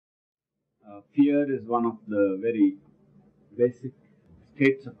Fear is one of the very basic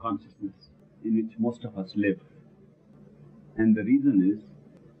states of consciousness in which most of us live. And the reason is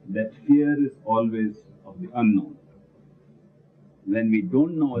that fear is always of the unknown. When we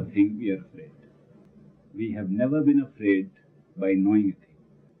don't know a thing, we are afraid. We have never been afraid by knowing a thing.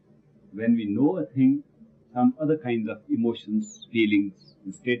 When we know a thing, some other kinds of emotions, feelings,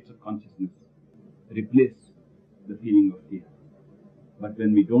 and states of consciousness replace the feeling of fear. But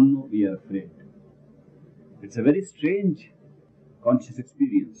when we don't know, we are afraid. It's a very strange conscious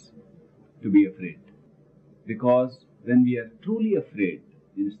experience to be afraid. Because when we are truly afraid,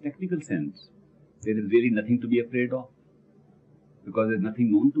 in its technical sense, there is really nothing to be afraid of. Because there is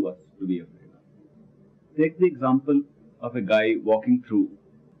nothing known to us to be afraid of. Take the example of a guy walking through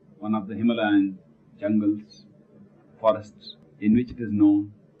one of the Himalayan jungles, forests, in which it is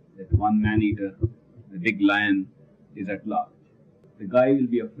known that one man-eater, the big lion, is at large. The guy will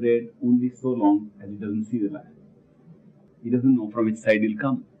be afraid only so long as he doesn't see the lion. He doesn't know from which side he'll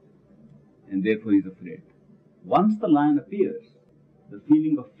come, and therefore he is afraid. Once the lion appears, the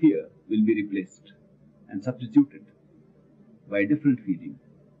feeling of fear will be replaced and substituted by a different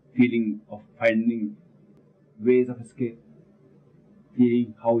feeling of finding ways of escape,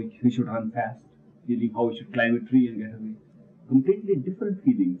 feeling how he should run fast, feeling how he should climb a tree and get away. Completely different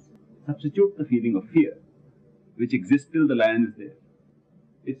feelings substitute the feeling of fear, which exists till the lion is there.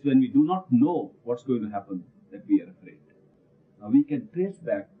 It's when we do not know what's going to happen that we are afraid. Now we can trace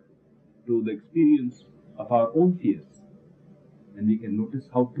back to the experience of our own fears, and we can notice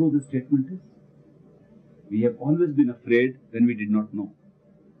how true this statement is. We have always been afraid when we did not know,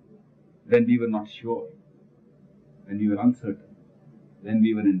 when we were not sure, when we were uncertain, when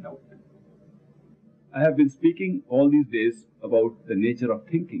we were in doubt. I have been speaking all these days about the nature of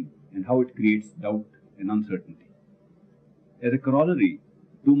thinking and how it creates doubt and uncertainty. As a corollary,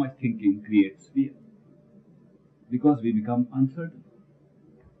 too much thinking creates fear, because we become uncertain.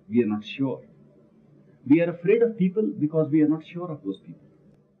 We are not sure. We are afraid of people because we are not sure of those people.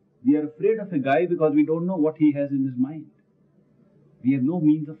 We are afraid of a guy because we don't know what he has in his mind. We have no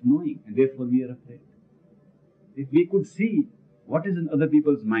means of knowing, and therefore we are afraid. If we could see what is in other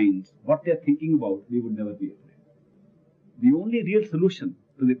people's minds, what they are thinking about, we would never be afraid. The only real solution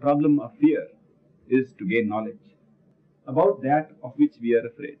to the problem of fear is to gain knowledge about that of which we are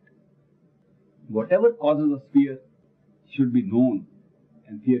afraid. Whatever causes us fear should be known,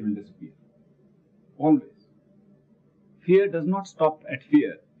 and fear will disappear. Always. Fear does not stop at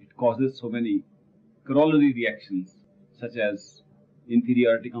fear. It causes so many corollary reactions, such as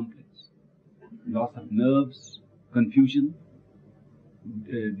inferiority complex, loss of nerves, confusion,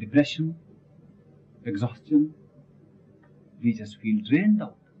 depression, exhaustion. We just feel drained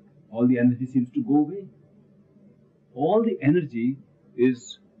out. All the energy seems to go away. All the energy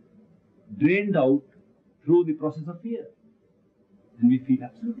is drained out through the process of fear, and we feel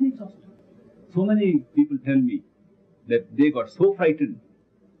absolutely exhausted. So many people tell me that they got so frightened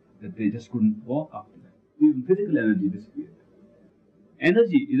that they just couldn't walk after that. Even physical energy disappeared.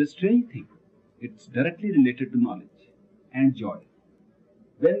 Energy is a strange thing. It's directly related to knowledge and joy.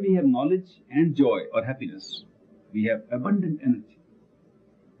 When we have knowledge and joy or happiness, we have abundant energy.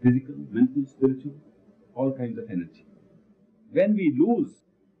 Physical, mental, spiritual, all kinds of energy. When we lose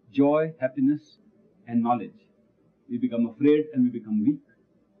joy, happiness, and knowledge, we become afraid and we become weak,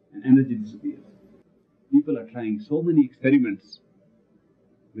 and energy disappears. People are trying so many experiments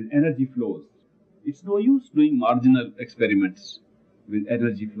with energy flows. It's no use doing marginal experiments with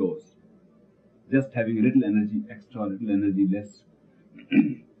energy flows. Just having a little energy extra, little energy less.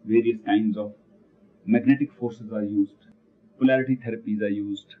 Various kinds of magnetic forces are used. Polarity therapies are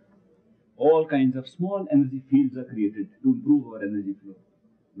used. All kinds of small energy fields are created to improve our energy flow.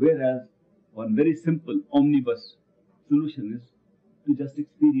 Whereas one very simple omnibus solution is to just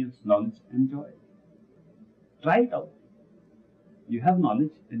experience knowledge and joy. Try it out. You have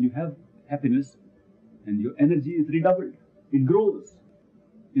knowledge and you have happiness, and your energy is redoubled. It grows.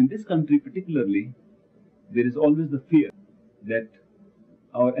 In this country particularly, there is always the fear that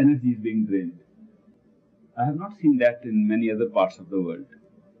our energy is being drained. I have not seen that in many other parts of the world.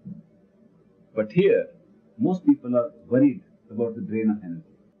 But here, most people are worried about the drain of energy.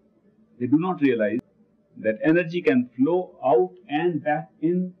 They do not realize that energy can flow out and back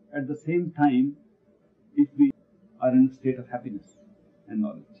in at the same time if we are in a state of happiness and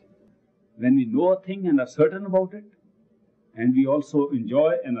knowledge. When we know a thing and are certain about it, and we also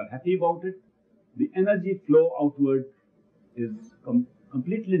enjoy and are happy about it, the energy flow outward is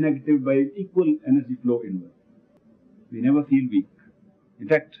completely negative by equal energy flow inward. We never feel weak. In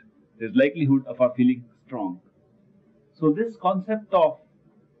fact, there is likelihood of our feeling strong. So this concept of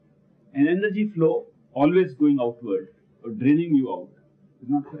An energy flow always going outward or draining you out is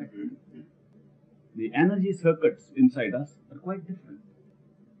not correct. The energy circuits inside us are quite different.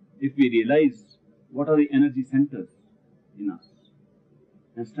 If we realize what are the energy centers in us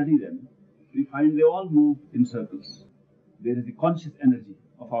and study them, we find they all move in circles. There is the conscious energy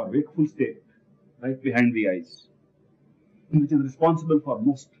of our wakeful state right behind the eyes, which is responsible for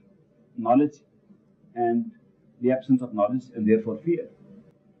most knowledge and the absence of knowledge and therefore fear.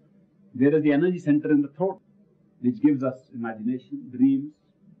 There is the energy center in the throat, which gives us imagination, dreams,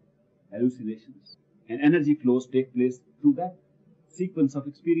 hallucinations, and energy flows take place through that sequence of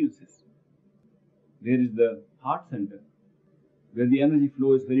experiences. There is the heart center, where the energy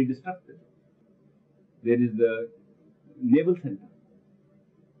flow is very destructive. There is the navel center.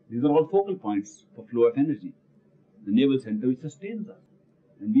 These are all focal points for flow of energy. The navel center which sustains us.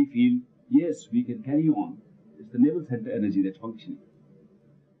 And we feel, yes, we can carry on. It's the navel center energy that's functioning.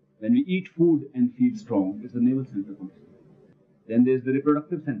 When we eat food and feel strong, it's the navel center functioning. Then there's the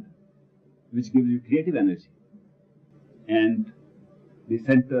reproductive center, which gives you creative energy. And the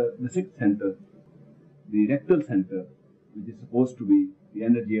center, the sixth center, the rectal center, which is supposed to be the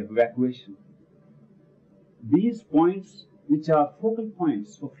energy of evacuation. These points, which are focal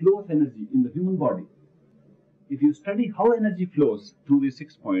points for flow of energy in the human body, if you study how energy flows through these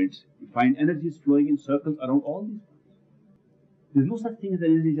 6 points, you find energy is flowing in circles around all these points. There is no such thing as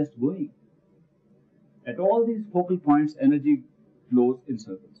energy just going. At all these focal points, energy flows in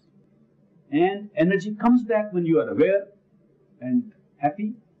circles. And energy comes back when you are aware and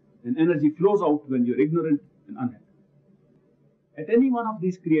happy, and energy flows out when you are ignorant and unhappy. At any one of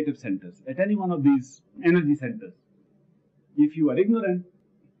these creative centers, at any one of these energy centers, if you are ignorant,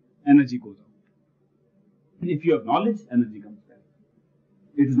 energy goes out. If you have knowledge, energy comes back.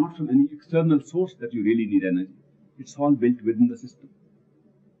 It is not from any external source that you really need energy. It's all built within the system.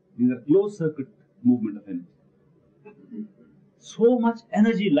 These are closed circuit movement of energy. So much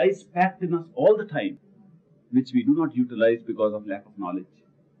energy lies packed in us all the time, which we do not utilize because of lack of knowledge,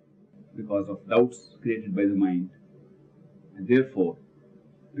 because of doubts created by the mind, and therefore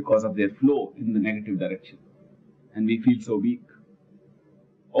because of their flow in the negative direction. And we feel so weak.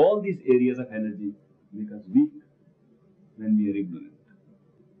 All these areas of energy make us weak when we are ignorant.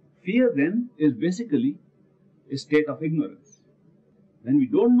 Fear then is basically a state of ignorance. When we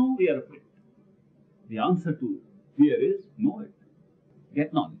don't know, we are afraid. The answer to fear is know it.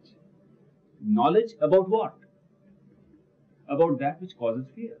 Get knowledge. Knowledge about what? About that which causes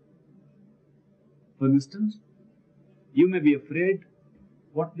fear. For instance, you may be afraid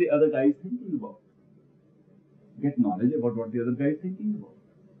what the other guy is thinking about. Get knowledge about what the other guy is thinking about.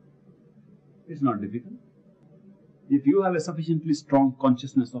 It's not difficult. If you have a sufficiently strong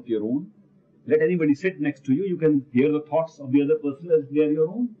consciousness of your own, let anybody sit next to you, you can hear the thoughts of the other person as they are your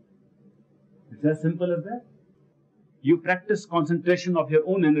own. It's as simple as that. You practice concentration of your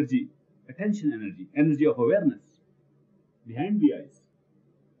own energy, attention energy, energy of awareness, behind the eyes.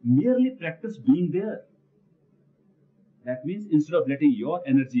 Merely practice being there. That means instead of letting your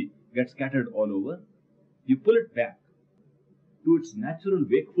energy get scattered all over, you pull it back to its natural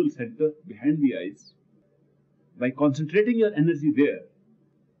wakeful center behind the eyes. By concentrating your energy there,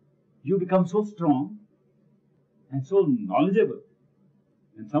 you become so strong and so knowledgeable.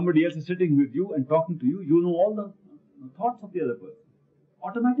 And somebody else is sitting with you and talking to you, you know all the thoughts of the other person.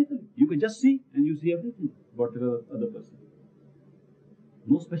 Automatically. You can just see and you see everything about the other person.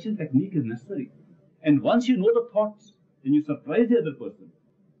 No special technique is necessary. And once you know the thoughts and you surprise the other person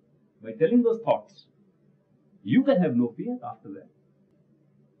by telling those thoughts, you can have no fear after that.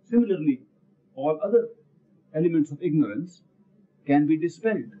 Similarly, all other elements of ignorance can be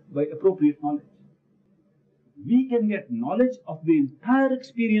dispelled by appropriate knowledge. We can get knowledge of the entire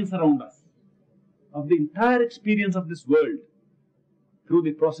experience around us, of the entire experience of this world, through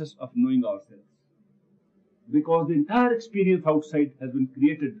the process of knowing ourselves. Because the entire experience outside has been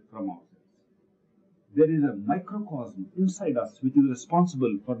created from ourselves. There is a microcosm inside us which is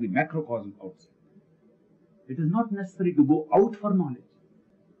responsible for the macrocosm outside. It is not necessary to go out for knowledge.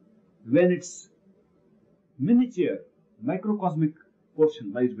 When its miniature, microcosmic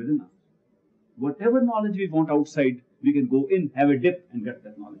portion lies within us, whatever knowledge we want outside, we can go in, have a dip and get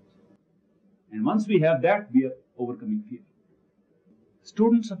that knowledge. And once we have that, we are overcoming fear.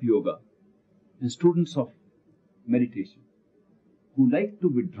 Students of yoga and students of meditation who like to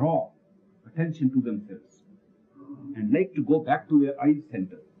withdraw attention to themselves and like to go back to their eye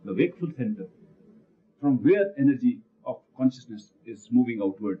center, the wakeful center, from where energy of consciousness is moving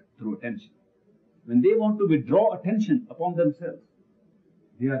outward through attention. When they want to withdraw attention upon themselves,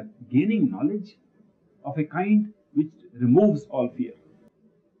 they are gaining knowledge of a kind which removes all fear.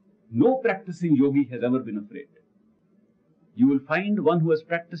 No practicing yogi has ever been afraid. You will find one who has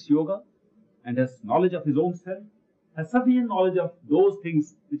practiced yoga and has knowledge of his own self, has sufficient knowledge of those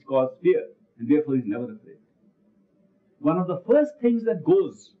things which cause fear, and therefore is never afraid. One of the first things that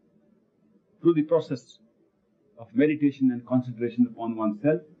goes through the process of meditation and concentration upon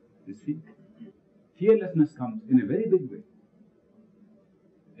oneself is fear. Fearlessness comes in a very big way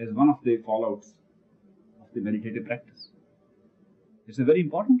as one of the fallouts of the meditative practice. It's a very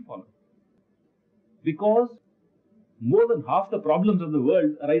important fallout because more than half the problems of the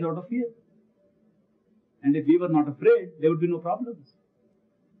world arise out of fear. And if we were not afraid, there would be no problems.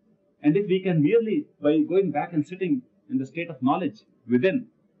 And if we can merely, by going back and sitting in the state of knowledge within,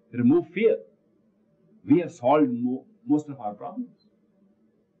 remove fear, we have solved most of our problems.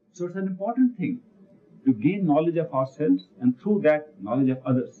 So it's an important thing to gain knowledge of ourselves and through that knowledge of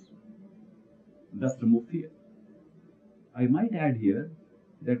others, thus remove fear. I might add here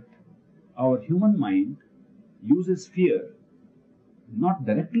that our human mind uses fear not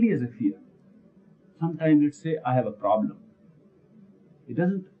directly as a fear. Sometimes it say, I have a problem. It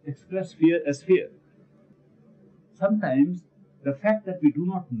doesn't express fear as fear. Sometimes the fact that we do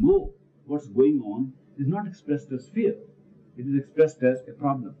not know what's going on is not expressed as fear. It is expressed as a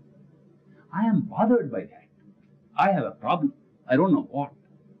problem. I am bothered by that. I have a problem. I don't know what.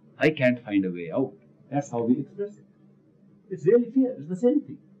 I can't find a way out. That's how we express it. It's really fear. It's the same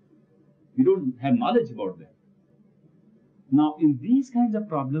thing. We don't have knowledge about that. Now, in these kinds of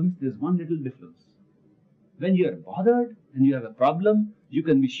problems, there's one little difference. When you are bothered and you have a problem, you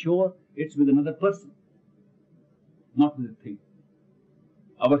can be sure it's with another person, not with a thing.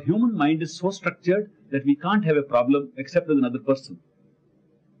 Our human mind is so structured that we can't have a problem except with another person.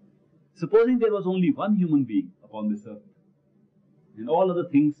 Supposing there was only one human being upon this earth, and all other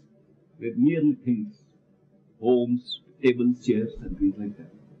things were merely things, homes, tables, chairs, and things like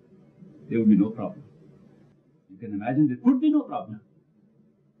that, there would be no problem. You can imagine there could be no problem.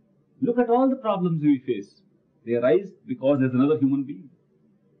 Look at all the problems we face. They arise because there's another human being.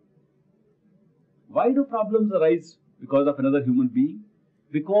 Why do problems arise because of another human being?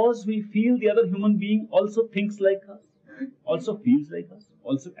 Because we feel the other human being also thinks like us, also feels like us,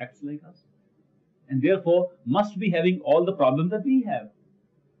 also acts like us, and therefore must be having all the problems that we have.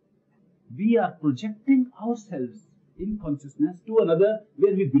 We are projecting ourselves in consciousness to another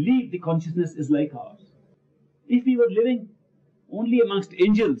where we believe the consciousness is like ours. If we were living only amongst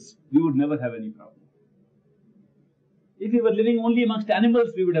angels, we would never have any problem. If we were living only amongst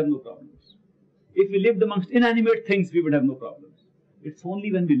animals, we would have no problems. If we lived amongst inanimate things, we would have no problems. It's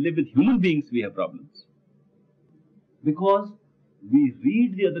only when we live with human beings we have problems. Because we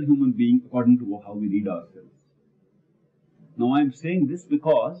read the other human being according to how we read ourselves. Now I am saying this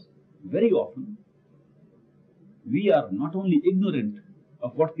because very often we are not only ignorant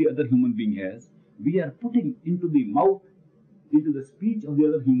of what the other human being has, we are putting into the mouth, into the speech of the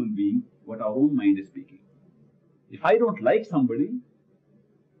other human being what our own mind is speaking. If I don't like somebody,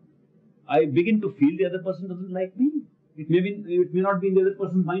 I begin to feel the other person doesn't like me. It may not be in the other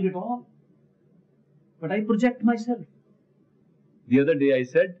person's mind at all. But I project myself. The other day I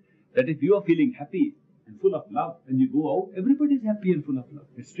said that if you are feeling happy and full of love and you go out, everybody is happy and full of love.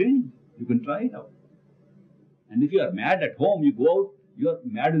 It's strange. You can try it out. And if you are mad at home, you go out, you are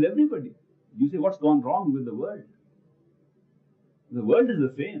mad with everybody. You say, what's gone wrong with the world? The world is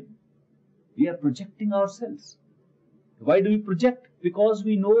the same. We are projecting ourselves. Why do we project? Because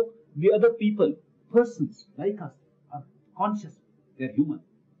we know the other people, persons like us, are conscious. They are human.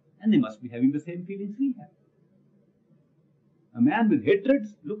 And they must be having the same feelings we have. A man with hatred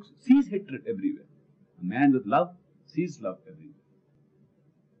sees hatred everywhere. A man with love sees love everywhere.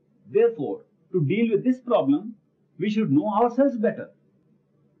 Therefore, to deal with this problem, we should know ourselves better.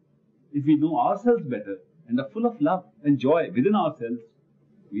 If we know ourselves better and are full of love and joy within ourselves,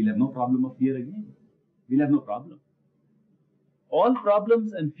 we'll have no problem of fear again. We'll have no problem. All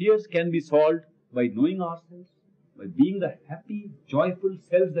problems and fears can be solved by knowing ourselves, by being the happy, joyful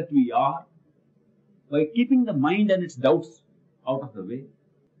selves that we are, by keeping the mind and its doubts out of the way,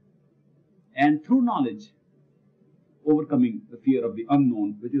 and through knowledge, overcoming the fear of the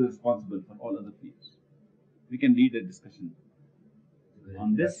unknown, which is responsible for all other fears. We can lead a discussion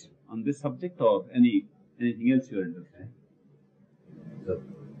on this subject or anything else you're interested in. So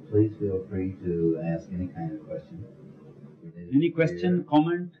please feel free to ask any kind of question. Any question,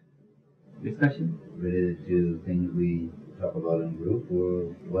 comment, discussion? Related to things we talk about in group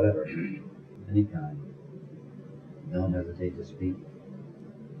or whatever. Any kind. Don't hesitate to speak.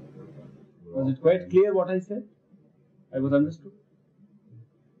 Was it quite clear what I said? I was understood?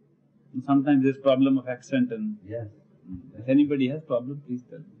 And sometimes there's problem of accent and... Yes. If anybody has problem, please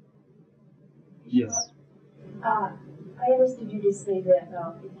tell me. Yes. I understood you to say that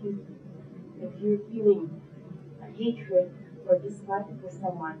if you're feeling a hatred or dislike for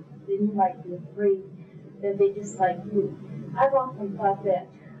someone, then you might be afraid that they dislike you. I've often thought that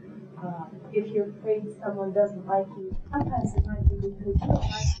if you're afraid someone doesn't like you, sometimes it might be because you don't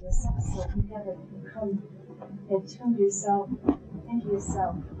like yourself, so you haven't come and tuned yourself into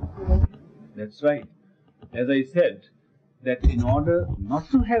yourself. You know? That's right. As I said, that in order not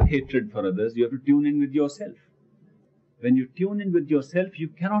to have hatred for others, you have to tune in with yourself. When you tune in with yourself, you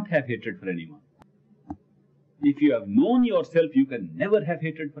cannot have hatred for anyone. If you have known yourself, you can never have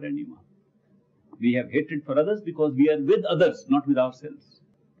hatred for anyone. We have hatred for others because we are with others, not with ourselves.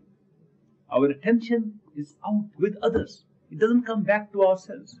 Our attention is out with others. It doesn't come back to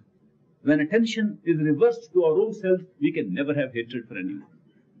ourselves. When attention is reversed to our own self, we can never have hatred for anyone.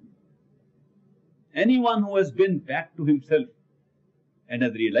 Anyone who has been back to himself and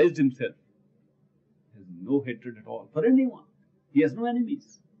has realized himself has no hatred at all for anyone. He has no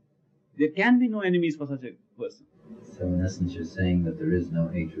enemies. There can be no enemies for such a person. So in essence, you're saying that there is no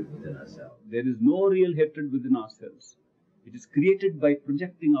hatred within ourselves. There is no real hatred within ourselves. It is created by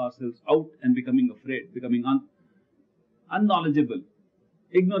projecting ourselves out and becoming afraid, becoming unknowledgeable,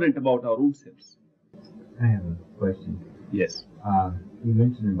 ignorant about our own selves. I have a question. Yes. You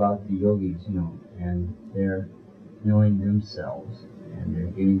mentioned about the yogis, and they're knowing themselves, and they're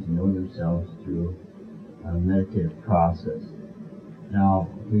getting to know themselves through a meditative process. Now,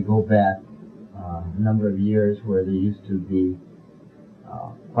 if we go back a number of years where there used to be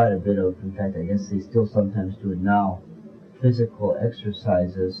quite a bit of, in fact, I guess they still sometimes do it now, physical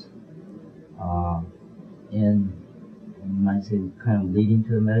exercises in, you might say, kind of leading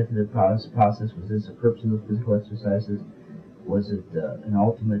to a meditative process. Was this the purpose of those physical exercises? Was it an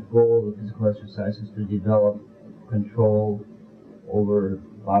ultimate goal of the physical exercises to develop control over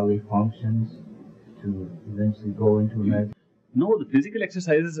bodily functions to eventually go into a meditative? No, the physical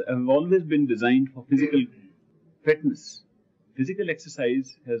exercises have always been designed for physical fitness. Physical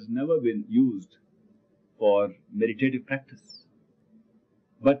exercise has never been used for meditative practice.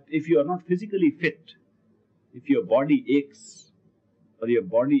 But if you are not physically fit, if your body aches or your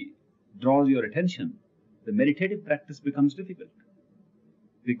body draws your attention, the meditative practice becomes difficult.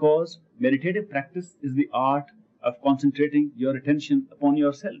 Because meditative practice is the art of concentrating your attention upon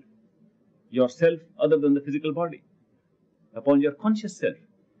yourself other than the physical body, upon your conscious self.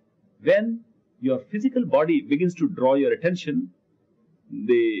 When your physical body begins to draw your attention,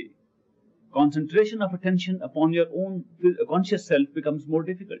 the concentration of attention upon your own conscious self becomes more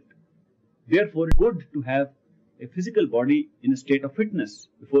difficult. Therefore, it's good to have a physical body in a state of fitness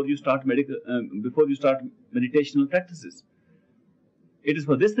before you start meditational practices. It is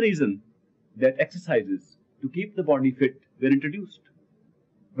for this reason that exercises to keep the body fit were introduced.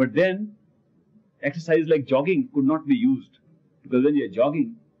 But then, exercise like jogging could not be used, because when you are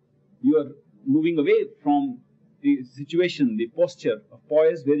jogging, you are moving away from the situation, the posture of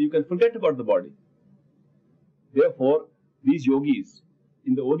poise where you can forget about the body. Therefore, these yogis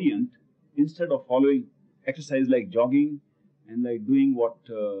in the Orient, instead of following exercise like jogging and like doing what,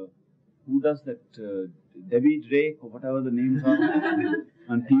 who does that, Debbie Drake or whatever the names are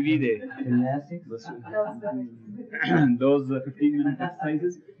on TV, Gymnastics? those 15-minute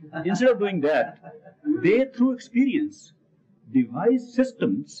exercises. Instead of doing that, they through experience devised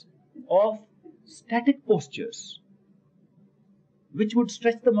systems of static postures which would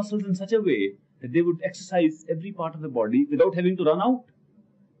stretch the muscles in such a way that they would exercise every part of the body without having to run out.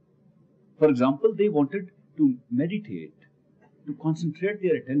 For example, they wanted to meditate, to concentrate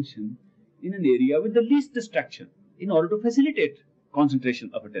their attention in an area with the least distraction in order to facilitate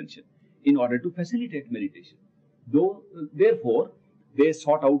concentration of attention, in order to facilitate meditation. Therefore, they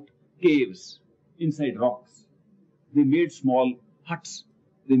sought out caves inside rocks. They made small huts.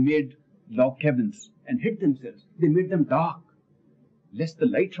 They made log cabins and hid themselves. They made them dark, lest the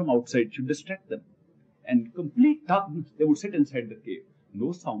light from outside should distract them. And complete darkness, they would sit inside the cave.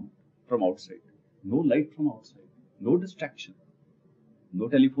 No sound from outside, no light from outside, no distraction, no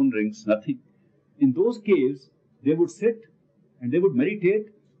telephone rings, nothing. In those caves, they would sit and they would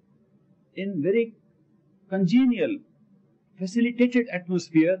meditate in very congenial, facilitated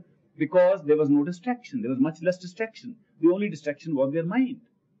atmosphere, because there was no distraction. There was much less distraction. The only distraction was their mind.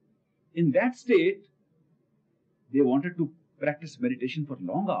 In that state, they wanted to practice meditation for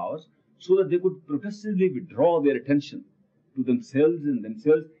long hours so that they could progressively withdraw their attention to themselves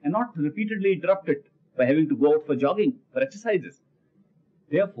and not repeatedly interrupt it by having to go out for jogging, for exercises.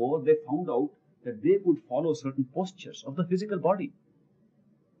 Therefore, they found out that they could follow certain postures of the physical body,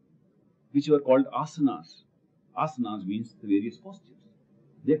 which were called asanas. Asanas means the various postures.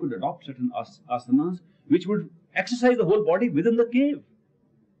 They could adopt certain asanas which would exercise the whole body within the cave.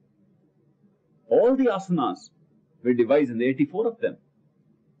 All the asanas were devised, and the 84 of them,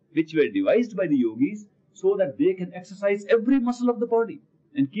 which were devised by the yogis so that they can exercise every muscle of the body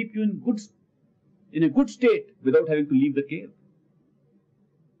and keep you in a good state without having to leave the cave.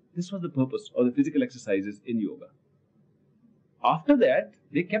 This was the purpose of the physical exercises in yoga. After that,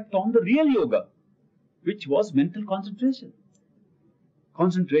 they kept on the real yoga, which was mental concentration.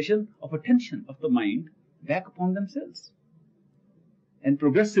 Concentration of attention of the mind back upon themselves. And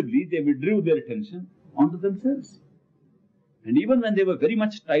progressively, they withdrew their attention onto themselves. And even when they were very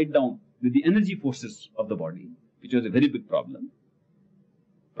much tied down with the energy forces of the body, which was a very big problem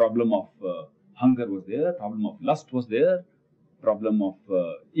of hunger was there, problem of lust was there, problem of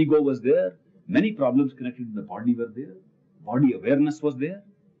ego was there, many problems connected to the body were there, body awareness was there.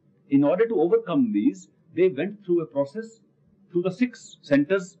 In order to overcome these, they went through a process through the 6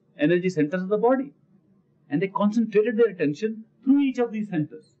 centers, energy centers of the body. And they concentrated their attention through each of these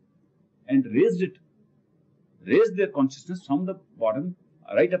centers and raised their consciousness from the bottom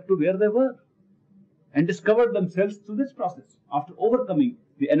right up to where they were, and discovered themselves through this process after overcoming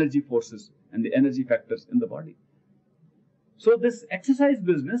the energy forces and the energy factors in the body. So this exercise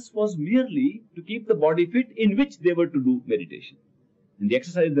business was merely to keep the body fit, in which they were to do meditation. And the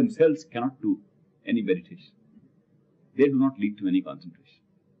exercise themselves cannot do any meditation. They do not lead to any concentration.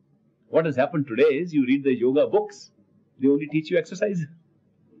 What has happened today is you read the yoga books, they only teach you exercise.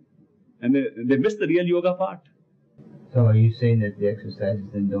 And they miss the real yoga part. So are you saying that the exercises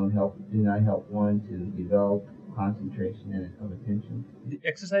then do not help one to develop concentration and of attention? The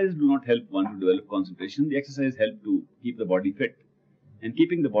exercises do not help one to develop concentration. The exercise helps to keep the body fit. And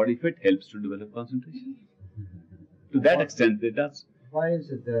keeping the body fit helps to develop concentration. To that extent, it does. Why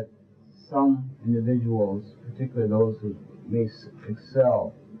is it that some individuals, particularly those who may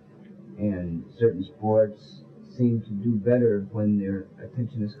excel in certain sports, seem to do better when their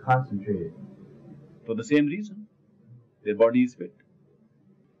attention is concentrated? For the same reason. Their body is fit.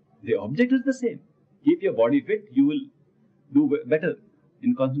 The object is the same. Keep your body fit, you will do better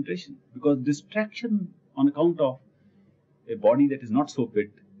in concentration, because distraction on account of a body that is not so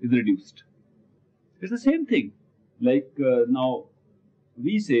fit is reduced. It's the same thing. Like now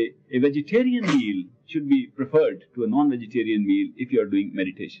we say a vegetarian meal should be preferred to a non-vegetarian meal if you are doing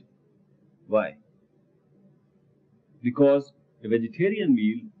meditation. Why? Because a vegetarian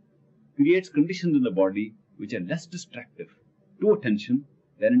meal creates conditions in the body which are less distractive to attention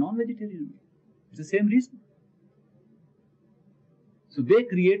than a non-vegetarian meal. It's the same reason. So they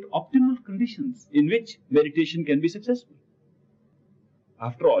create optimal conditions in which meditation can be successful.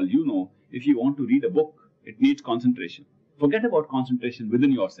 After all, you know, if you want to read a book, it needs concentration. Forget about concentration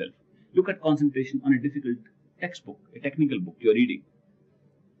within yourself. Look at concentration on a difficult textbook, a technical book you're reading.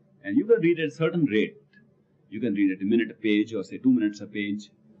 And you can read at a certain rate. You can read at a minute a page, or say 2 minutes a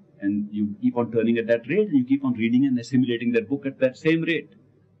page. And you keep on turning at that rate, and you keep on reading and assimilating that book at that same rate.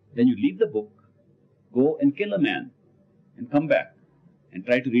 Then you leave the book, go and kill a man, and come back and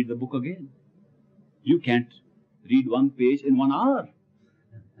try to read the book again. You can't read 1 page in 1 hour.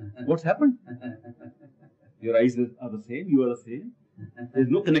 What's happened? Your eyes are the same, you are the same. There's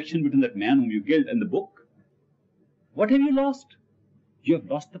no connection between that man whom you killed and the book. What have you lost? You have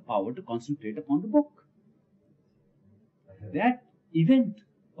lost the power to concentrate upon the book. That event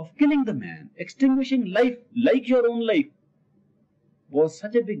of killing the man, extinguishing life like your own life, was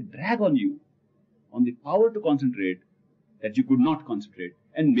such a big drag on you, on the power to concentrate, that you could not concentrate.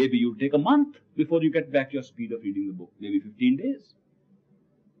 And maybe you'll take a month before you get back your speed of reading the book, maybe 15 days.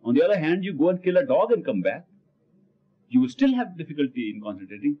 On the other hand, you go and kill a dog and come back, you will still have difficulty in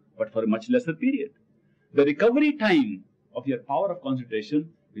concentrating, but for a much lesser period. The recovery time of your power of concentration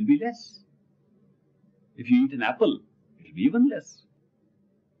will be less. If you eat an apple, it will be even less.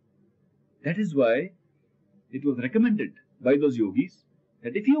 That is why it was recommended by those yogis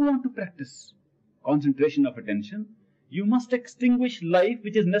that if you want to practice concentration of attention, you must extinguish life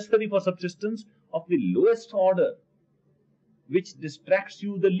which is necessary for subsistence of the lowest order, which distracts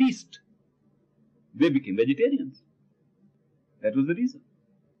you the least. They became vegetarians. That was the reason.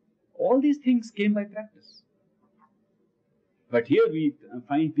 All these things came by practice. But here we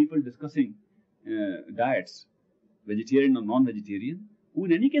find people discussing diets, vegetarian or non-vegetarian, who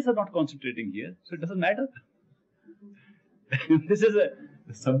in any case are not concentrating here, so it doesn't matter. This is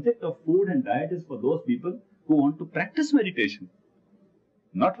the subject of food and diet is for those people who want to practice meditation,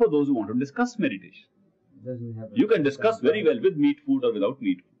 not for those who want to discuss meditation. You can discuss very well with meat food or without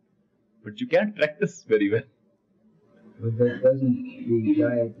meat food, but you can't practice very well. But doesn't the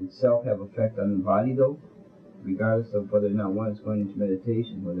diet itself have effect on the body, though? regardless of whether or not one is going into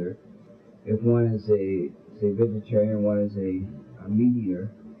meditation, whether if one is a, say, vegetarian, one is a meat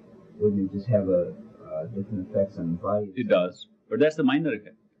eater, wouldn't it just have a different effects on the body? It does, but that's the minor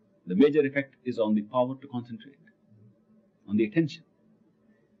effect. The major effect is on the power to concentrate, on the attention.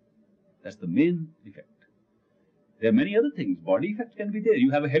 That's the main effect. There are many other things. Body effects can be there.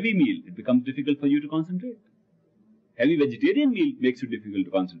 You have a heavy meal, it becomes difficult for you to concentrate. Heavy vegetarian meal makes it difficult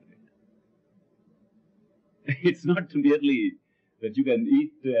to concentrate. It's not merely that you can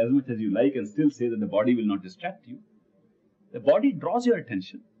eat as much as you like and still say that the body will not distract you. The body draws your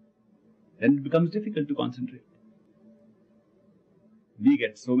attention, then it becomes difficult to concentrate. We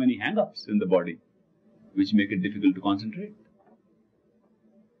get so many hang-ups in the body which make it difficult to concentrate.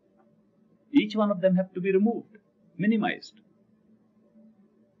 Each one of them have to be removed, minimized.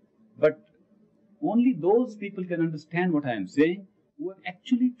 But only those people can understand what I am saying who have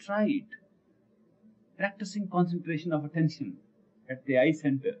actually tried practicing concentration of attention at the eye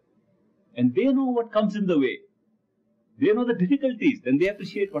center. And they know what comes in the way. They know the difficulties, then they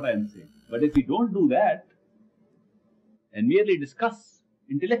appreciate what I am saying. But if we don't do that and merely discuss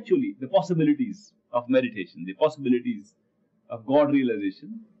intellectually the possibilities of meditation, the possibilities of God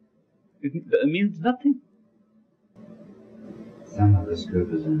realization, it means nothing. Some of this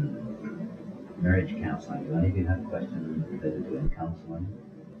group is in marriage counseling. Do any of you have questions related to in counseling?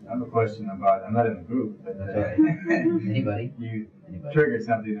 I have a question about, I'm not in the group, but That's all right. Anybody? you Anybody? triggered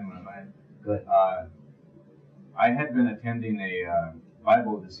something in my mind. Good. I had been attending a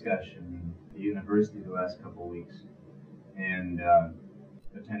Bible discussion at the university the last couple of weeks, and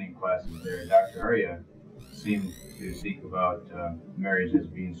attending classes there. Dr. Arya seemed to speak about marriage as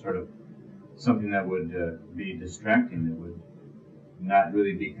being sort of something that would be distracting, that would not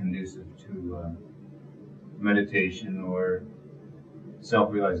really be conducive to meditation or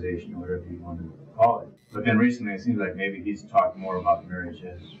self-realization, or whatever you want to call it. But then recently it seems like maybe he's talked more about marriage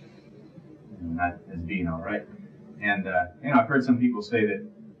as not as being all right. And I've heard some people say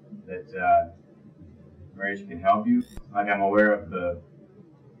that marriage can help you. Like, I'm aware of the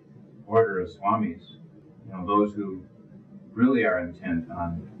order of swamis, those who really are intent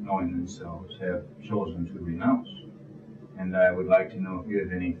on knowing themselves have chosen to renounce. And I would like to know if you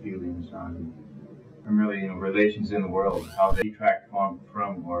have any feelings on primarily, relations in the world, how they detract from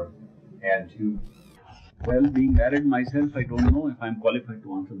or add to. Well, being married myself, I don't know if I'm qualified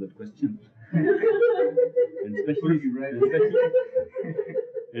to answer that question.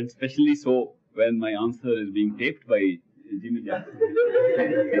 And especially so when my answer is being taped by Jimmy Jackson.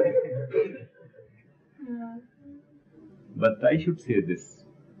 But I should say this.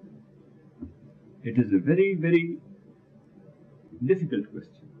 It is a very, very difficult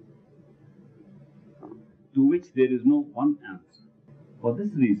question to which there is no one answer. For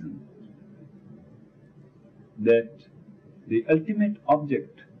this reason, that the ultimate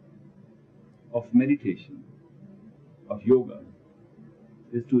object of meditation, of yoga,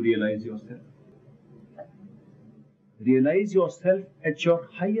 is to realize yourself. Realize yourself at your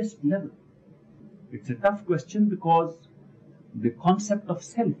highest level. It's a tough question because the concept of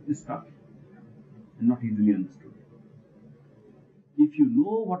self is tough and not easily understood. If you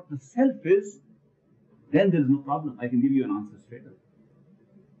know what the self is, then there is no problem. I can give you an answer straight away.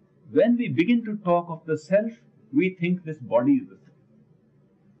 When we begin to talk of the self, we think this body is the self.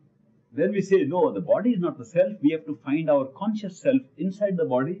 When we say, no, the body is not the self, we have to find our conscious self inside the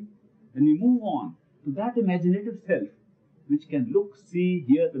body, and we move on to that imaginative self, which can look, see,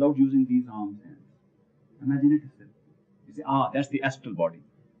 hear without using these arms and hands. Imaginative self. You say, that's the astral body.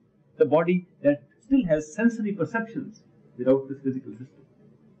 The body that still has sensory perceptions without this physical system.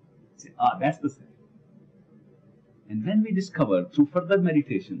 You say, that's the self. And when we discover through further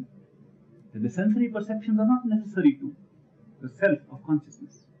meditation that the sensory perceptions are not necessary to the self of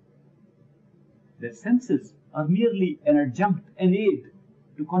consciousness, that senses are merely an adjunct, an aid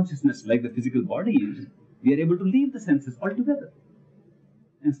to consciousness like the physical body is, we are able to leave the senses altogether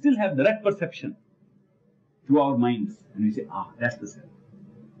and still have direct perception through our minds. And we say, that's the self.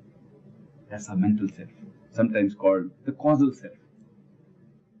 That's our mental self, sometimes called the causal self.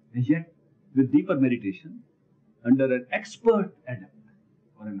 And yet, with deeper meditation, under an expert adept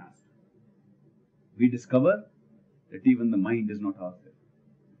or a master, we discover that even the mind is not ourself.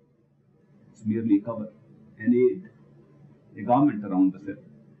 It's merely a cover, an aid, a garment around the self.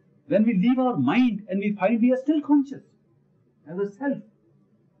 When we leave our mind and we find we are still conscious as a self,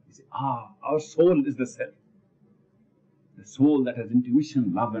 we say, our soul is the self. The soul that has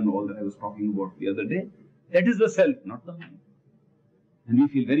intuition, love and all that I was talking about the other day, that is the self, not the mind. And we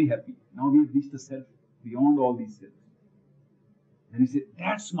feel very happy. Now we have reached the self beyond all these selves. And we say,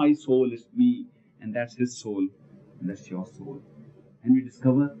 that's my soul, is me. and that's his soul, and that's your soul. And we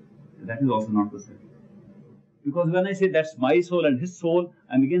discover that is also not the self. Because when I say that's my soul and his soul,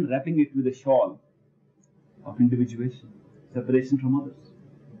 I'm again wrapping it with a shawl of individuation, separation from others.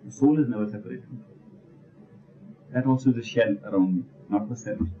 The soul is never separated. That also is a shell around me, not the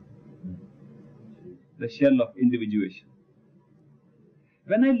self. The shell of individuation.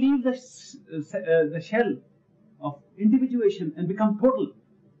 When I leave the shell of individuation and become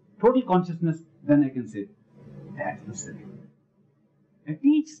total consciousness, then I can say, that's the self. At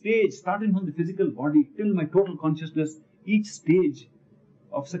each stage, starting from the physical body till my total consciousness, each stage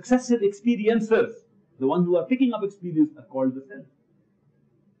of successive experiencers, the ones who are picking up experience, are called the self.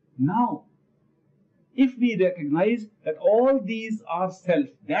 Now, if we recognize that all these are self,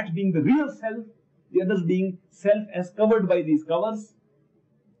 that being the real self, the others being self as covered by these covers,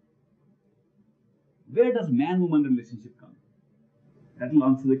 where does man-woman relationship come? That will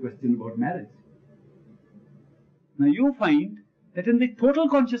answer the question about marriage. Now you find that in the total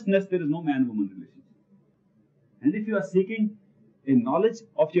consciousness there is no man-woman relationship. And if you are seeking a knowledge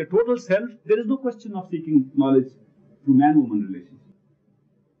of your total self, there is no question of seeking knowledge through man-woman relationship.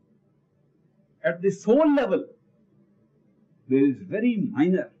 At the soul level, there is very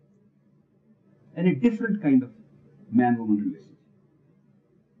minor and a different kind of man-woman relationship.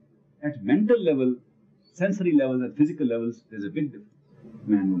 At mental level, sensory levels, and physical levels, there is a big difference.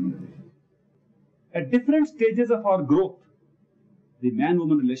 Man-woman relationship. At different stages of our growth, the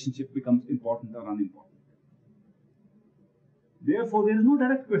man-woman relationship becomes important or unimportant. Therefore, there is no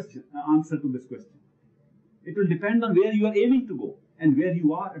direct answer to this question. It will depend on where you are aiming to go and where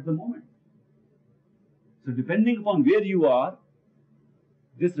you are at the moment. So, depending upon where you are,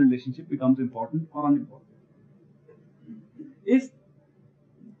 this relationship becomes important or unimportant. If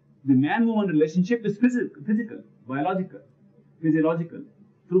the man-woman relationship is physical, biological, physiological,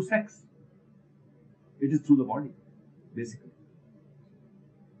 through sex, it is through the body, basically.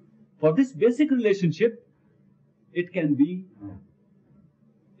 For this basic relationship, it can be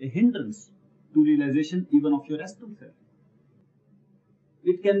a hindrance to realization even of your astral self.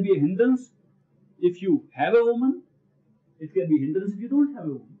 It can be a hindrance if you have a woman. It can be a hindrance if you don't have a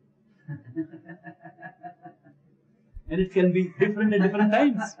woman. And it can be different at different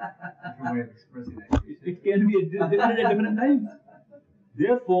times. Different way of expressing that. It can be different at different times.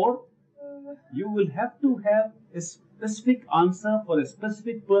 Therefore, you will have to have a specific answer for a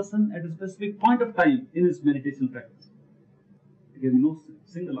specific person at a specific point of time in his meditation practice. There can be no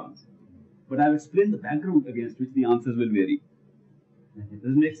single answer. But I have explained the background against which the answers will vary.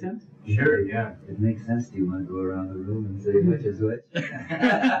 Does it make sense? Sure, yeah. It makes sense. Do you want to go around the room and say which is which?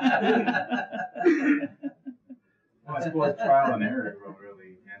 Well, I suppose trial and error will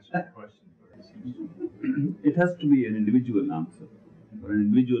really answer the question for us. It has to be an individual answer for an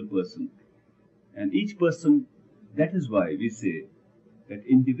individual person. And each person, that is why we say that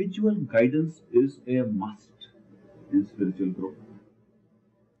individual guidance is a must in spiritual growth.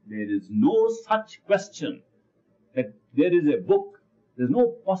 There is no such question that there is a book. There is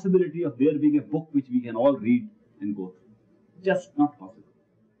no possibility of there being a book which we can all read and go through. Just not possible.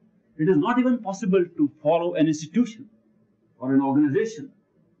 It is not even possible to follow an institution or an organization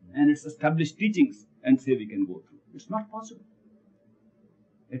and its established teachings and say we can go through. It's not possible.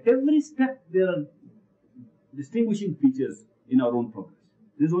 At every step there are distinguishing features in our own progress.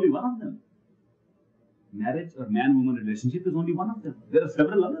 There is only one of them. Marriage or man-woman relationship is only one of them. There are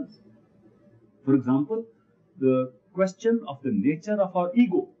several others. For example, the question of the nature of our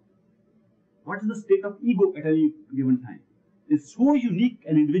ego. What is the state of ego at any given time? Is so unique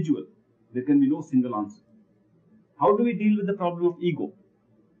and individual, there can be no single answer. How do we deal with the problem of ego?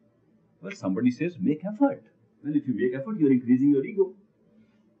 Well, somebody says, make effort. Well, if you make effort, you are increasing your ego.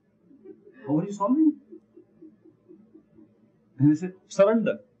 How are you solving it? And they say,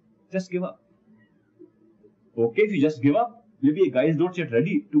 surrender. Just give up. Okay, if you just give up, maybe a guy is not yet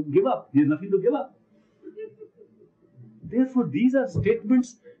ready to give up. He has nothing to give up. Therefore, these are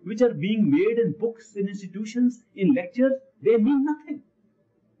statements which are being made in books, in institutions, in lectures. They mean nothing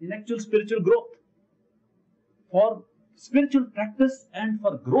in actual spiritual growth. For spiritual practice and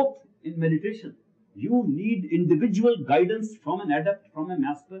for growth in meditation, you need individual guidance from an adept, from a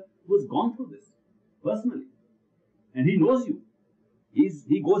master who has gone through this personally. And he knows you.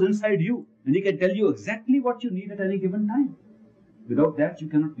 He goes inside you and he can tell you exactly what you need at any given time. Without that, you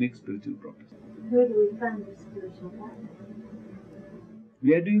cannot make spiritual progress. Where do we find the spiritual guidance?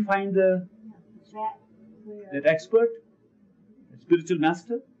 Where do you find that expert, that spiritual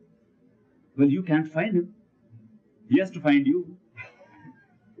master? Well, you can't find him. He has to find you.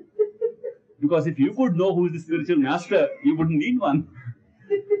 Because if you could know who is the spiritual master, you wouldn't need one.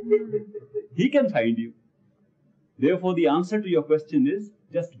 He can find you. Therefore, the answer to your question is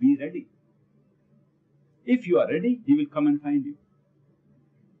just be ready. If you are ready, He will come and find you.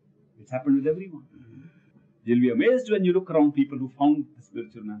 It's happened with everyone. You'll be amazed when you look around people who found the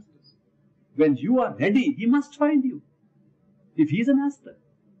spiritual masters. When you are ready, He must find you. If He is a master,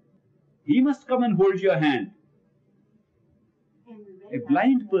 He must come and hold your hand. A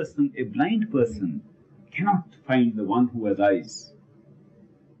blind person cannot find the one who has eyes.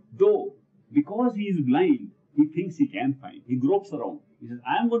 Though, because he is blind, he thinks he can find. He gropes around. He says,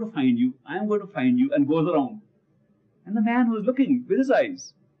 I am going to find you, I am going to find you, and goes around. And the man who is looking with his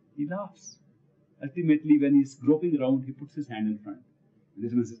eyes, he laughs. Ultimately, when he is groping around, he puts his hand in front. And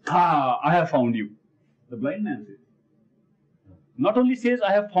this man says, I have found you. The blind man says. Not only says,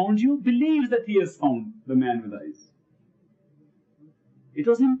 I have found you, believes that he has found the man with eyes. It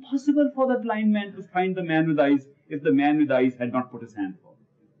was impossible for the blind man to find the man with eyes if the man with eyes had not put his hand forward.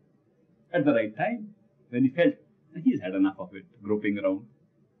 At the right time, when he felt he's had enough of it, groping around.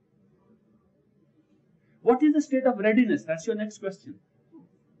 What is the state of readiness? That's your next question.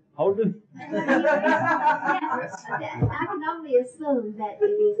 How do I would normally assume that it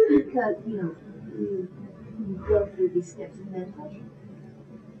is because, you go through these steps of meditation.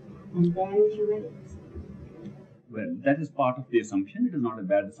 And there is your readiness. Well, that is part of the assumption. It is not a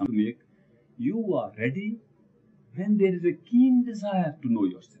bad assumption to make. You are ready when there is a keen desire to know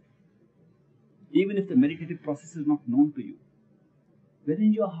yourself. Even if the meditative process is not known to you. When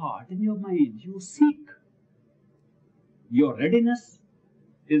in your heart, in your mind, you seek. Your readiness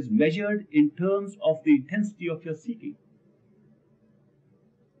is measured in terms of the intensity of your seeking.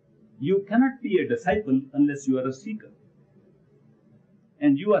 You cannot be a disciple unless you are a seeker.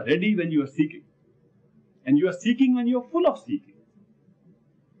 And you are ready when you are seeking. And you are seeking when you are full of seeking.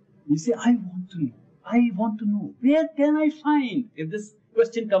 You say, I want to know. I want to know. Where can I find? If this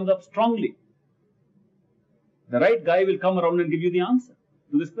question comes up strongly, the right guy will come around and give you the answer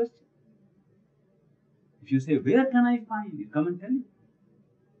to this question. If you say, where can I find? He'll come and tell you.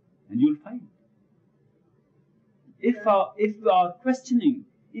 And you'll find. If our questioning,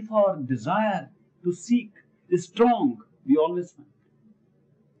 if our desire to seek is strong, we always find.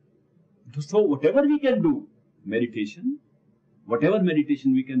 So whatever we can do, meditation, whatever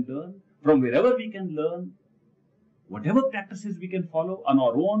meditation we can learn, from wherever we can learn, whatever practices we can follow on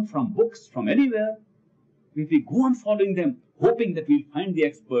our own, from books, from anywhere, if we go on following them, hoping that we'll find the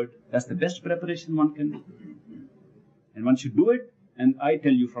expert, that's the best preparation one can do. And one should do it, and I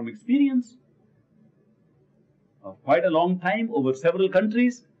tell you from experience, of quite a long time, over several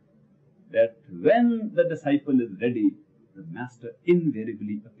countries, that when the disciple is ready, the master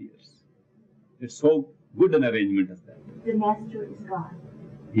invariably appears. It's so good an arrangement as that. The master is God.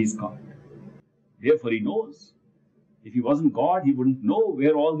 He's God. Therefore he knows. If he wasn't God, he wouldn't know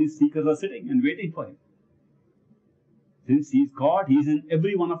where all these seekers are sitting and waiting for him. Since he's God, he's in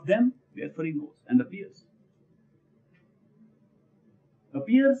every one of them, therefore he knows and appears.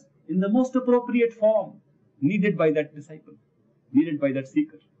 Appears in the most appropriate form needed by that disciple, needed by that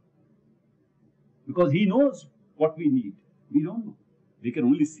seeker. Because he knows what we need. We don't know. We can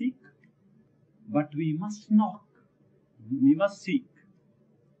only seek. But we must knock. We must seek.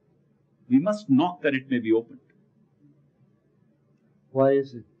 We must knock that it may be opened. Why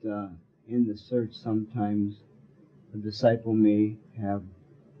is it in the search sometimes a disciple may have,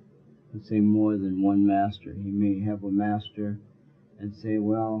 let's say, more than one master? He may have a master and say,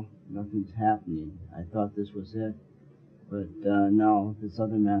 well, nothing's happening. I thought this was it, but now this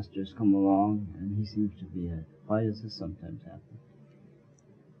other master's come along and he seems to be it. Why does this sometimes happen?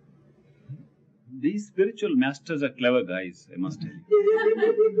 These spiritual masters are clever guys, I must tell you.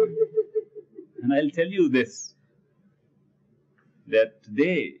 And I'll tell you this, that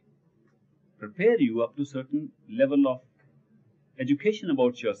they prepare you up to a certain level of education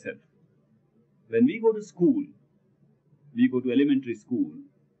about yourself. When we go to school, we go to elementary school,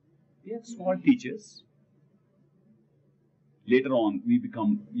 we have small teachers. Later on, we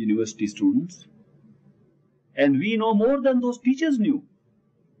become university students. And we know more than those teachers knew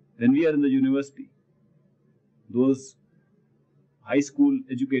when we are in the university. Those high school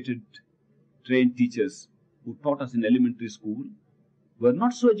educated, trained teachers who taught us in elementary school were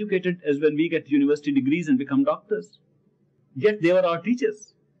not so educated as when we get university degrees and become doctors. Yet they were our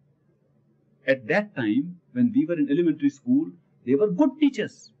teachers. At that time, when we were in elementary school, they were good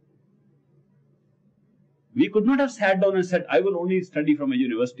teachers. We could not have sat down and said, I will only study from a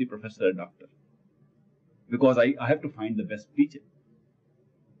university professor or doctor, because I have to find the best teacher.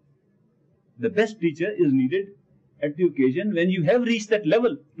 The best teacher is needed at the occasion when you have reached that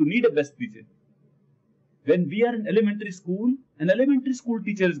level to need a best teacher. When we are in elementary school, an elementary school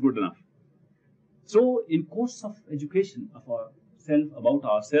teacher is good enough. So, in course of education of ourselves, about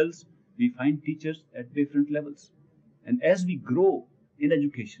ourselves, we find teachers at different levels. And as we grow in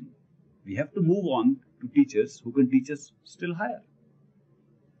education, we have to move on to teachers who can teach us still higher.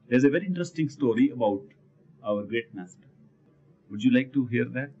 There's a very interesting story about our great master. Would you like to hear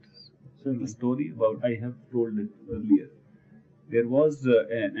that? The story about, I have told it earlier. There was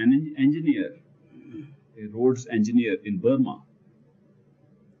an engineer, a roads engineer in Burma,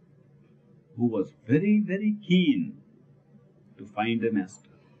 who was very, very keen to find a master.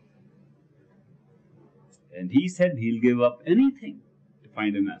 And he said he'll give up anything to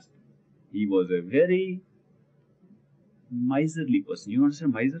find a master. He was a very miserly person. You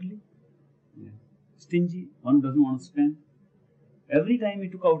understand miserly? Yeah. Stingy. One doesn't want to spend. Every time he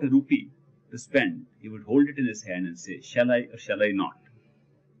took out a rupee to spend, he would hold it in his hand and say, shall I or shall I not?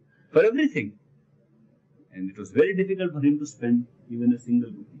 For everything. And it was very difficult for him to spend even a single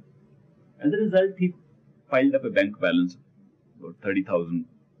rupee. As a result, he piled up a bank balance of about 30,000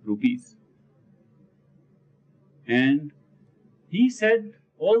 rupees. And he said,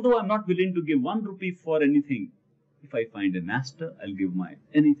 although I'm not willing to give 1 rupee for anything, if I find a master, I'll give my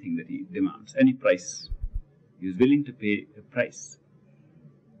anything that he demands, any price. He was willing to pay a price.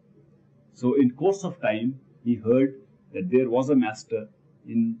 So in course of time, he heard that there was a master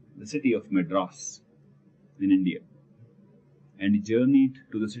in the city of Madras in India. And he journeyed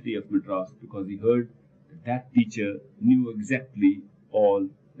to the city of Madras because he heard that that teacher knew exactly all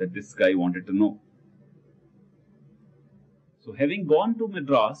that this guy wanted to know. So having gone to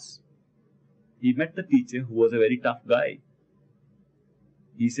Madras, he met the teacher, who was a very tough guy.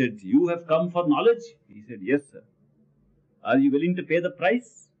 He said, you have come for knowledge? He said, yes, sir. Are you willing to pay the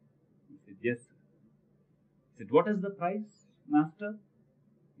price? He said, yes, sir. He said, what is the price, master?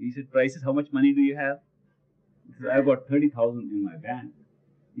 He said, price is how much money do you have? He said, I've got 30,000 in my bank.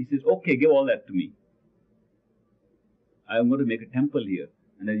 He said, okay, give all that to me. I'm going to make a temple here,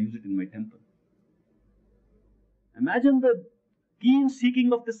 and I'll use it in my temple. Imagine the keen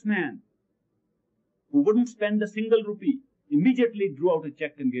seeking of this man, who wouldn't spend a single rupee, immediately drew out a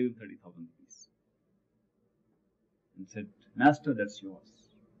check and gave him 30,000 rupees. And said, master, that's yours.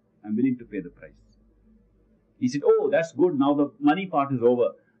 I'm willing to pay the price. He said, oh, that's good. Now the money part is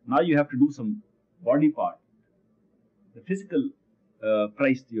over. Now you have to do some body part. The physical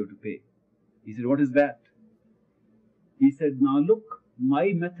price you have to pay. He said, what is that? He said, now look,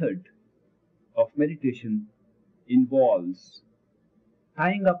 my method of meditation involves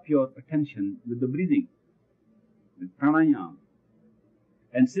tying up your attention with the breathing, with pranayama.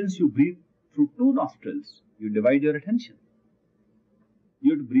 And since you breathe through 2 nostrils, you divide your attention.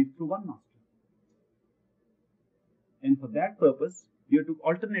 You have to breathe through 1 nostril. And for that purpose, you have to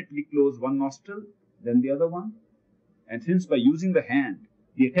alternately close 1 nostril, then the other one. And since by using the hand,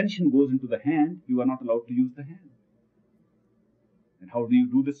 the attention goes into the hand, you are not allowed to use the hand. And how do you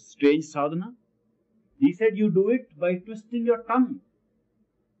do this strange sadhana? He said you do it by twisting your tongue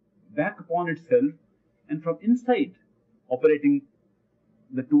back upon itself and from inside operating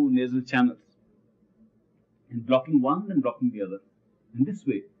the 2 nasal channels and blocking one and blocking the other. In this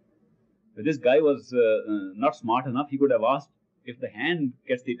way, if this guy was not smart enough, he could have asked, if the hand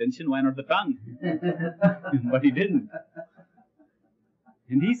gets the attention, why not the tongue? But he didn't.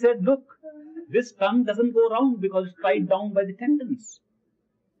 And he said, look, this tongue doesn't go round because it's tied down by the tendons.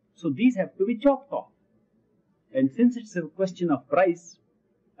 So these have to be chopped off. And since it's a question of price,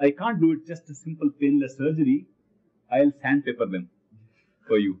 I can't do it just a simple painless surgery. I'll sandpaper them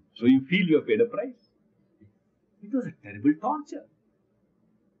for you. So you feel you have paid a price. It was a terrible torture.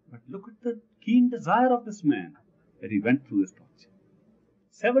 But look at the keen desire of this man that he went through this torture.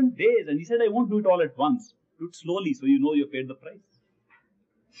 7 days, and he said, I won't do it all at once. Do it slowly so you know you paid the price.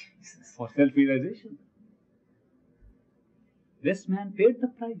 For self-realization. This man paid the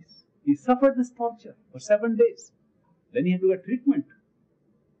price. He suffered this torture for 7 days. Then he had to get treatment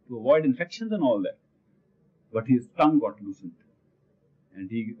to avoid infections and all that. But his tongue got loosened. And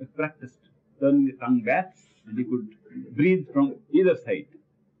he practiced turning the tongue back, and he could breathe from either side.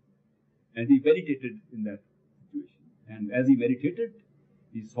 And he meditated in that situation. And as he meditated,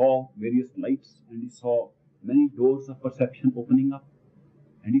 he saw various lights, and he saw many doors of perception opening up,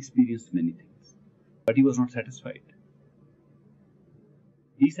 and he experienced many things. But he was not satisfied.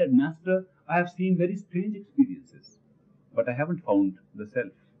 He said, Master, I have seen very strange experiences, but I haven't found the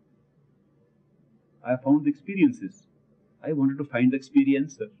self. I have found the experiences. I wanted to find the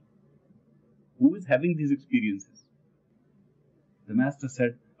experiencer. Who is having these experiences? The master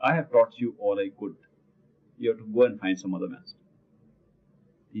said, I have taught you all I could. You have to go and find some other master.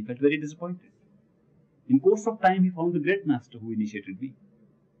 He felt very disappointed. In course of time, he found the great master who initiated me.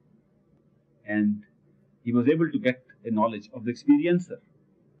 And he was able to get a knowledge of the experiencer,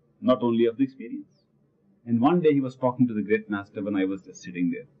 not only of the experience. And one day he was talking to the great master when I was just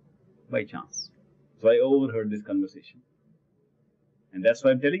sitting there, by chance. So I overheard this conversation. And that's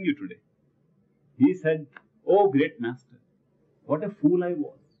why I'm telling you today. He said, "Oh, great master, what a fool I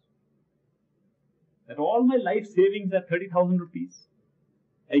was. That all my life savings are 30,000 rupees.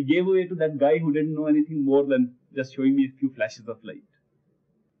 I gave away to that guy who didn't know anything more than just showing me a few flashes of light.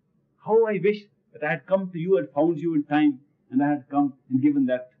 How I wish that I had come to you and found you in time, and I had come and given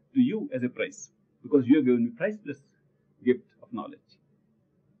that to you as a price, because you have given me priceless gift of knowledge."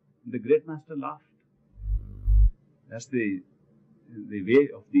 The great master laughed. That's the way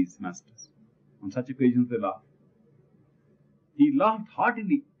of these masters. On such occasions they laugh. He laughed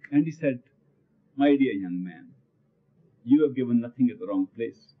heartily and he said, "My dear young man, you have given nothing at the wrong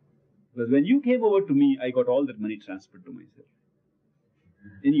place. Because when you came over to me, I got all that money transferred to myself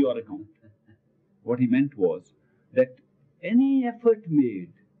in your account." What he meant was that any effort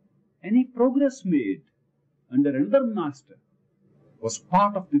made, any progress made under another master was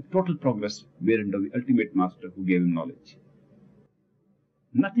part of the total progress made under the ultimate master who gave him knowledge.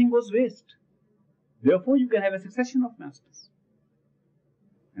 Nothing was waste. Therefore, you can have a succession of masters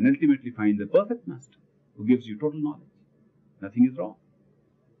and ultimately find the perfect master who gives you total knowledge. Nothing is wrong.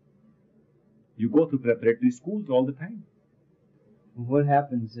 You go through preparatory schools all the time. What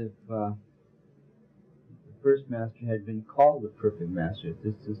happens if the first master had been called the perfect master? Is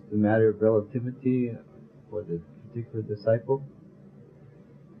this just a matter of relativity for the particular disciple?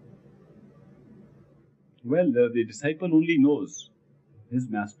 Well, the disciple only knows his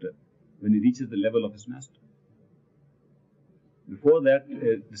master when he reaches the level of his master. Before that,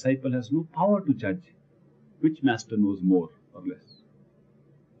 a disciple has no power to judge which master knows more or less.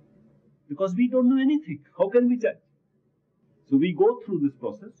 Because we don't know anything. How can we judge? So we go through this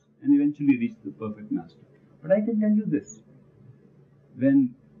process and eventually reach the perfect master. But I can tell you this.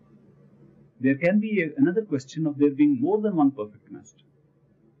 When there can be another question of there being more than one perfect master.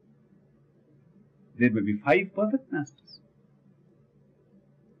 There may be 5 perfect masters.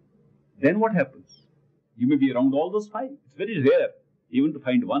 Then what happens? You may be around all those 5. It's very rare. Even to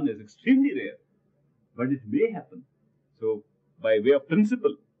find one is extremely rare. But it may happen. So, by way of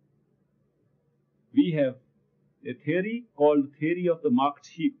principle, we have a theory called theory of the marked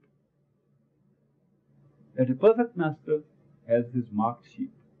sheep. That a perfect master has his marked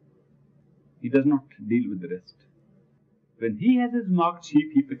sheep. He does not deal with the rest. When he has his marked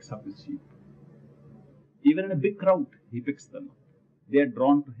sheep, he picks up his sheep. Even in a big crowd, he picks them up. They are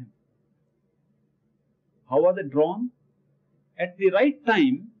drawn to him. How are they drawn? At the right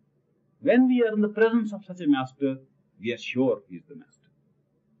time, when we are in the presence of such a master, we are sure he is the master.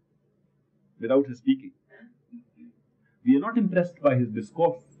 Without his speaking. We are not impressed by his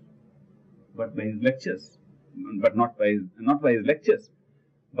discourse, but by his lectures. But not by his lectures,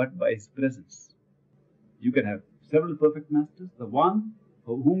 but by his presence. You can have several perfect masters. The one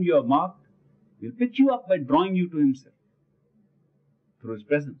for whom you are marked will pick you up by drawing you to himself through his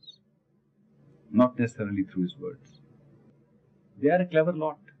presence, not necessarily through his words. They are a clever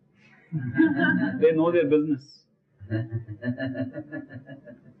lot. They know their business.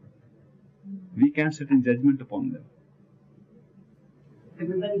 We can't sit in judgment upon them.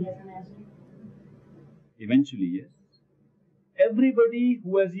 Everybody has a master. Eventually, yes. Everybody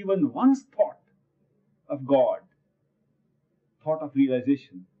who has even once thought of God, thought of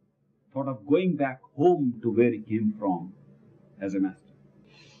realization, thought of going back home to where he came from, has a master.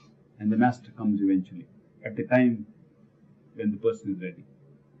 And the master comes eventually, at the time when the person is ready.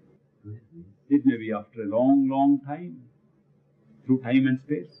 It may be after a long, long time, through time and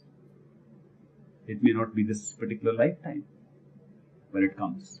space. It may not be this particular lifetime, but it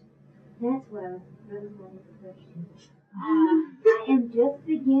comes. That's what that was one of the questions. I am just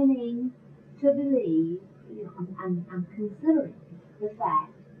beginning to believe, I'm considering the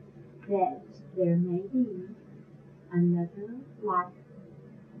fact that there may be another life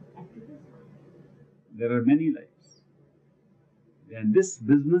after this life. There are many lives. And this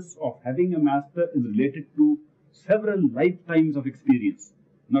business of having a master is related to several lifetimes of experience,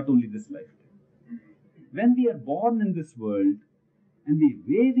 not only this lifetime. When we are born in this world, and the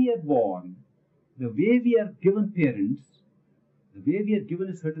way we are born, the way we are given parents, the way we are given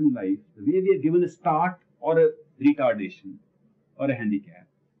a certain life, the way we are given a start or a retardation or a handicap,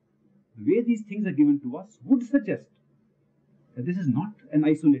 the way these things are given to us would suggest that this is not an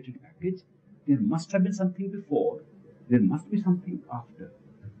isolated package. There must have been something before, there must be something after.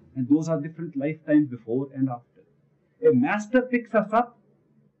 And those are different lifetimes before and after. A master picks us up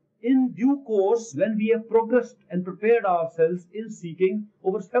in due course when we have progressed and prepared ourselves in seeking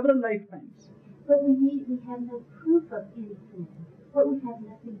over several lifetimes. But we have no proof of anything. But we have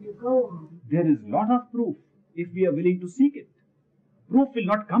nothing to go on. There is lot of proof if we are willing to seek it. Proof will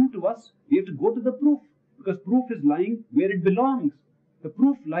not come to us. We have to go to the proof, because proof is lying where it belongs. The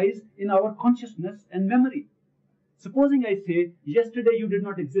proof lies in our consciousness and memory. Supposing I say, yesterday you did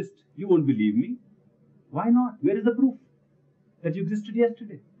not exist, you won't believe me. Why not? Where is the proof that you existed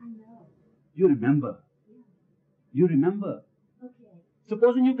yesterday? I know. You remember. Yeah. You remember. Okay.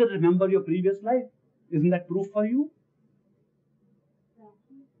 Supposing you can remember your previous life, isn't that proof for you?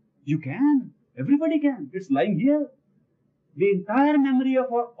 You can. Everybody can. It's lying here. The entire memory of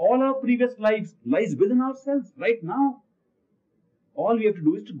all our previous lives lies within ourselves right now. All we have to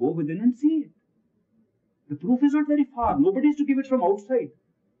do is to go within and see it. The proof is not very far. Nobody is to give it from outside.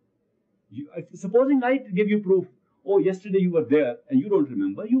 Supposing I give you proof, oh, yesterday you were there and you don't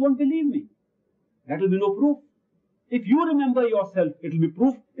remember, you won't believe me. That will be no proof. If you remember yourself, it will be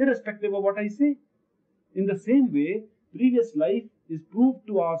proof irrespective of what I say. In the same way, previous life is proved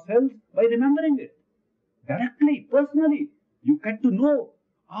to ourselves by remembering it. Directly, personally, you get to know,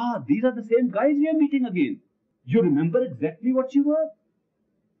 these are the same guys we are meeting again. You remember exactly what you were.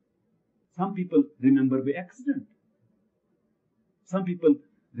 Some people remember by accident. Some people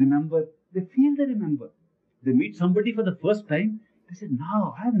remember, they feel they remember. They meet somebody for the first time, they say,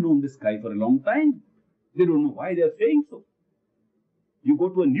 now I have known this guy for a long time. They don't know why they are saying so. You go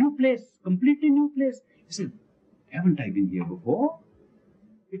to a new place, completely new place. You say, haven't I been here before?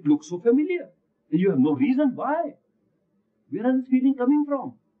 It looks so familiar. And you have no reason why. Where is this feeling coming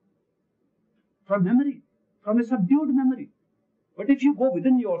from? From memory, from a subdued memory. But if you go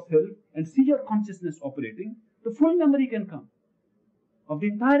within yourself and see your consciousness operating, the full memory can come of the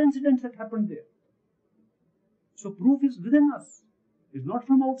entire incidents that happened there. So proof is within us. It's not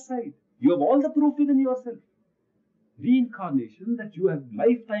from outside. You have all the proof within yourself. Reincarnation, that you have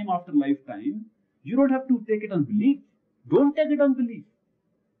lifetime after lifetime, you don't have to take it on belief. Don't take it on belief.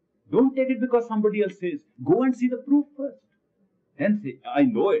 Don't take it because somebody else says. Go and see the proof first. Then say, I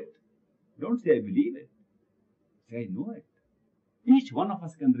know it. Don't say, I believe it. Say, I know it. Each one of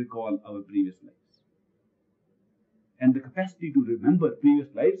us can recall our previous lives. And the capacity to remember previous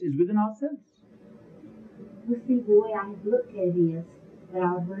lives is within ourselves. You see, the way I have looked at it is that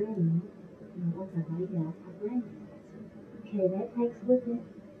our brain, what's our brain? Our brain. Okay, that takes with it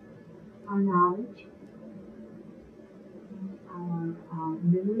our knowledge, our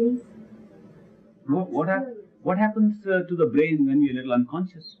memories. What happens to the brain when we are a little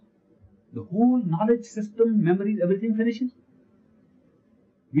unconscious? The whole knowledge system, memories, everything finishes.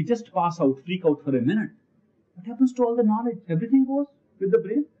 We just pass out, freak out for a minute. What happens to all the knowledge? Everything goes with the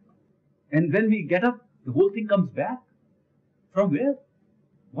brain. And when we get up, the whole thing comes back. From where?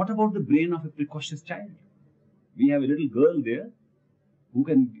 What about the brain of a precocious child? We have a little girl there who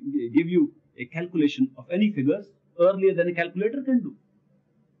can give you a calculation of any figures earlier than a calculator can do.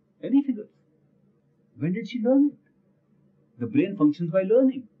 Any figures. When did she learn it? The brain functions by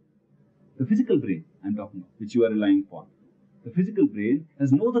learning. The physical brain I'm talking of, which you are relying upon. The physical brain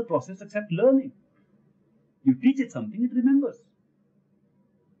has no other process except learning. You teach it something, it remembers.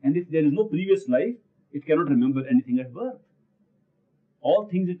 And if there is no previous life, it cannot remember anything at birth. All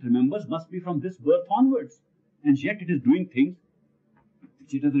things it remembers must be from this birth onwards. And yet it is doing things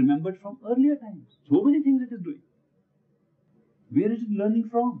which it has remembered from earlier times. So many things it is doing. Where is it learning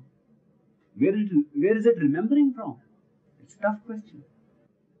from? Where is it remembering from? It's a tough question.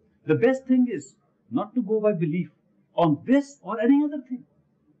 The best thing is not to go by belief on this or any other thing.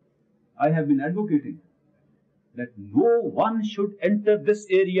 I have been advocating that no one should enter this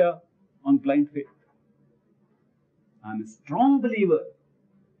area on blind faith. I am a strong believer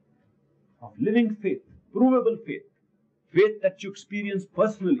of living faith, provable faith, faith that you experience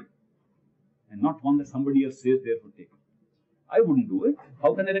personally, and not one that somebody else says therefore take it. I wouldn't do it.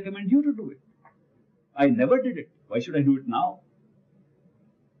 How can I recommend you to do it? I never did it. Why should I do it now?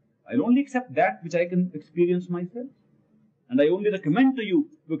 I'll only accept that which I can experience myself. And I only recommend to you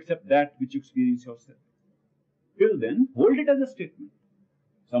to accept that which you experience yourself. Till then, hold it as a statement.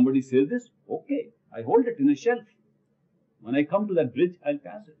 Somebody says this, okay, I hold it in a shelf. When I come to that bridge, I'll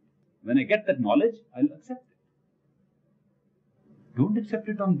pass it. When I get that knowledge, I'll accept it. Don't accept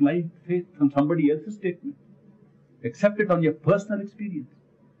it on blind faith from somebody else's statement. Accept it on your personal experience.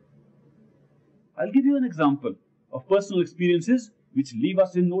 I'll give you an example of personal experiences which leave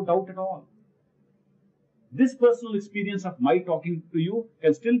us in no doubt at all. This personal experience of my talking to you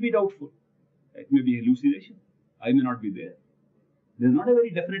can still be doubtful. It may be hallucination. I may not be there. There's not a very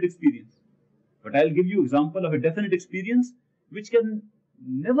definite experience. But I'll give you an example of a definite experience which can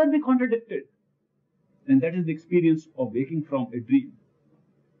never be contradicted. And that is the experience of waking from a dream.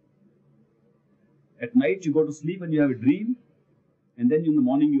 At night you go to sleep and you have a dream, and then in the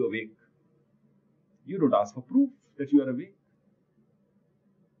morning you awake. You don't ask for proof that you are awake.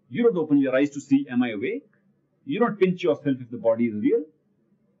 You don't open your eyes to see, am I awake? You don't pinch yourself if the body is real.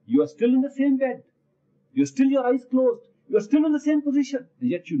 You are still in the same bed. You are still your eyes closed. You are still in the same position. And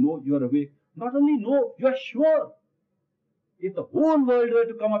yet you know you are awake. Not only know, you are sure. If the whole world were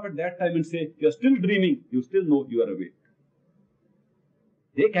to come up at that time and say, you are still dreaming, you still know you are awake.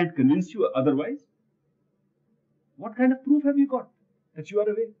 They can't convince you otherwise. What kind of proof have you got that you are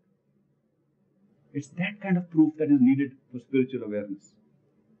awake? It's that kind of proof that is needed for spiritual awareness.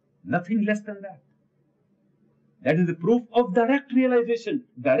 Nothing less than that. That is the proof of direct realization,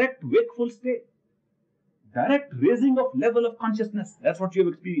 direct wakeful state, direct raising of level of consciousness. That's what you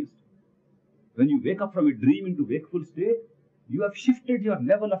have experienced. When you wake up from a dream into wakeful state, you have shifted your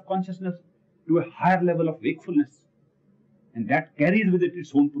level of consciousness to a higher level of wakefulness. And that carries with it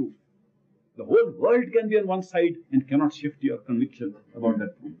its own proof. The whole world can be on one side and cannot shift your conviction about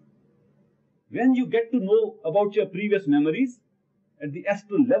that proof. When you get to know about your previous memories at the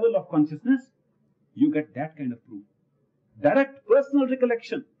astral level of consciousness, you get that kind of proof. Direct personal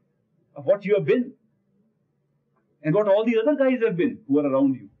recollection of what you have been and what all the other guys have been who are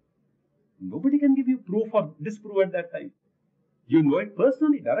around you. Nobody can give you proof or disprove at that time. You know it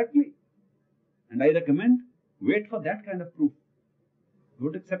personally, directly. And I recommend, wait for that kind of proof.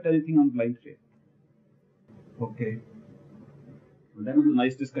 Don't accept anything on blind faith. Okay. Well, that was a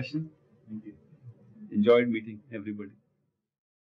nice discussion. Thank you. Enjoyed meeting everybody.